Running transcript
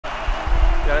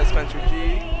Spencer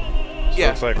G. So Yeah,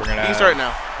 looks like we're gonna. you can start it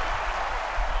now.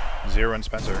 ZeRo and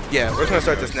Spencer. Yeah, we're just gonna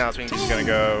start this now. So we can He's gonna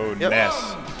go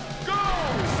Ness.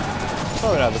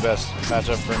 Probably not the best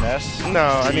matchup for Ness. No,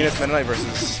 I mean it's Meta Knight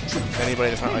versus anybody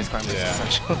that's not Ice Climbers,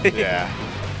 essentially. Yeah.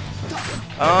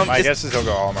 My guess is he'll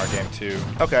go All-Mar game 2.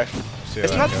 Okay.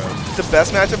 It's not the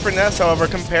best matchup for Ness, however,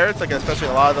 compared to especially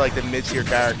a lot of the mid-tier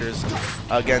characters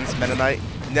against Meta Knight,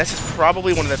 Ness is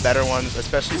probably one of the better ones,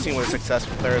 especially seeing with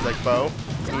successful players like Foe,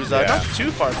 who's not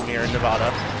too far from here in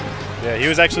Nevada. Yeah, he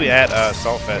was actually at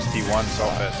Saltfest. He won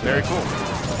Saltfest. Very cool.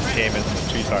 Came and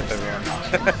tweet talked everyone.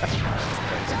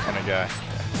 He's the kind of guy.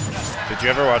 Did you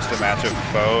ever watch the match of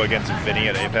Foe against Vinny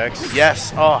at Apex?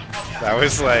 Yes. Oh, that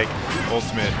was like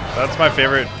ultimate. That's my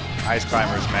favorite Ice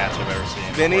Climbers match I've ever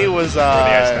seen. Vinny was. The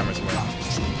Ice Climbers win.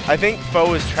 I think Foe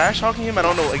was trash talking him. I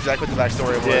don't know exactly what the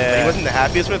backstory was. Yeah. But he wasn't the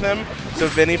happiest with him. So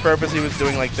Vinny purposely was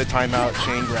doing the timeout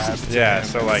chain grab. Yeah.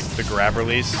 So the grab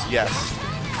release. Yes.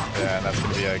 Yeah, and that's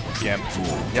gonna be a gimp.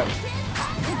 Yep.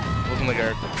 Looking like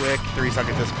a quick 3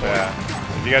 second display.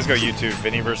 Yeah. If you guys go YouTube,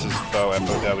 Vinny versus Foe,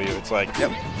 F-O-W, it's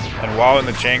and while in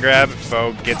the chain grab,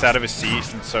 Foe gets out of his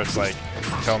seat and starts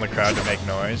telling the crowd to make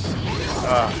noise.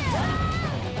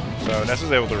 So Ness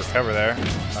was able to recover there,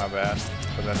 not bad.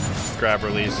 But then grab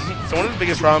release. So one of the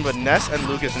biggest problems with Ness and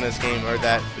Lucas in this game are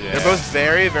that they're both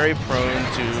very, very prone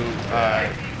to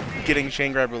getting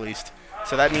chain grab released.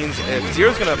 So that means if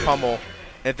ZeRo's gonna pummel,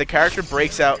 if the character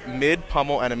breaks out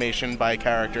mid-pummel animation by a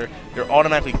character, they're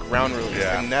automatically ground released.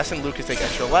 Yeah. And Ness and Lucas take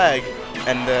extra lag,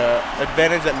 and the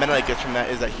advantage that Meta Knight gets from that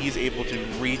is that he's able to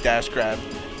re-dash grab.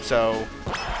 So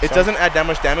it doesn't add that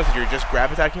much damage if you're just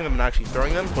grab attacking them and not actually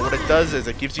throwing them, but what it does is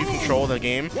it gives you control of the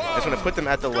game. It's going to put them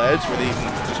at the ledge where they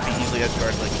can just be easily edge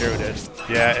guarded like ZeRo did.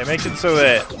 Yeah, it makes it so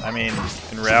that, I mean,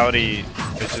 in reality,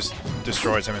 it just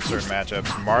destroys him in certain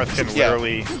matchups. Marth can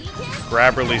literally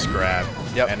grab, release, grab,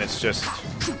 and it's just...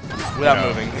 without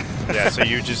moving. Yeah, so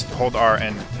you just hold R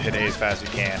and hit A as fast as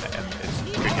you can, and it's a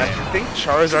good game. I think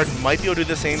Charizard might be able to do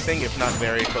the same thing, if not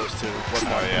very close to what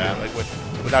Marth can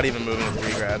do, without even moving with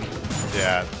re-grab.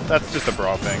 Yeah, that's just a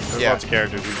Brawl thing. There's lots of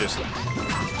characters who just,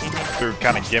 through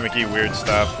kind of gimmicky, weird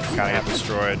stuff, kind of get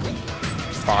destroyed.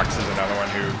 Fox is another one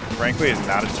who, frankly, is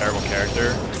not a terrible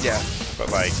character. Yeah. But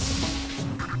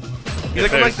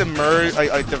he's on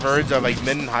the verge of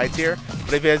mid and high tier,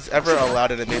 but if he has ever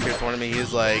allowed in a mid tier tournament,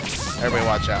 he's everybody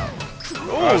watch out.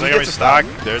 Oh, he gets a stock.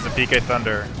 There's a PK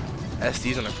Thunder.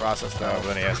 SD's in the process though. Oh,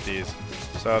 plenty SDs.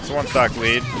 So it's a 1-stock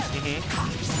lead.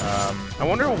 I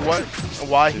wonder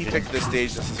why he picked this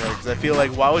stage necessarily, because I feel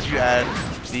why would you add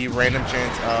the random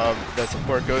chance of the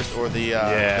support ghost or the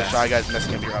shy guys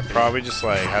messing up your update? Probably just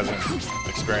hasn't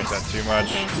experienced that too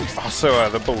much. Also,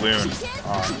 the balloon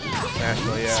on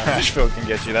Smashville can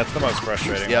get you. That's the most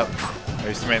frustrating. Yep. I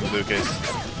used to main Lucas.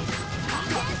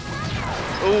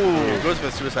 Ooh, goes for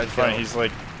the suicide kill. He's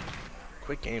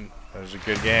quick game. That was a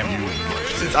good game.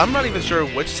 Since I'm not even sure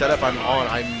which setup I'm on,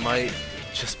 I might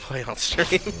just play on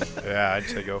stream. Yeah, I'd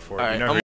say go for it. All right, you know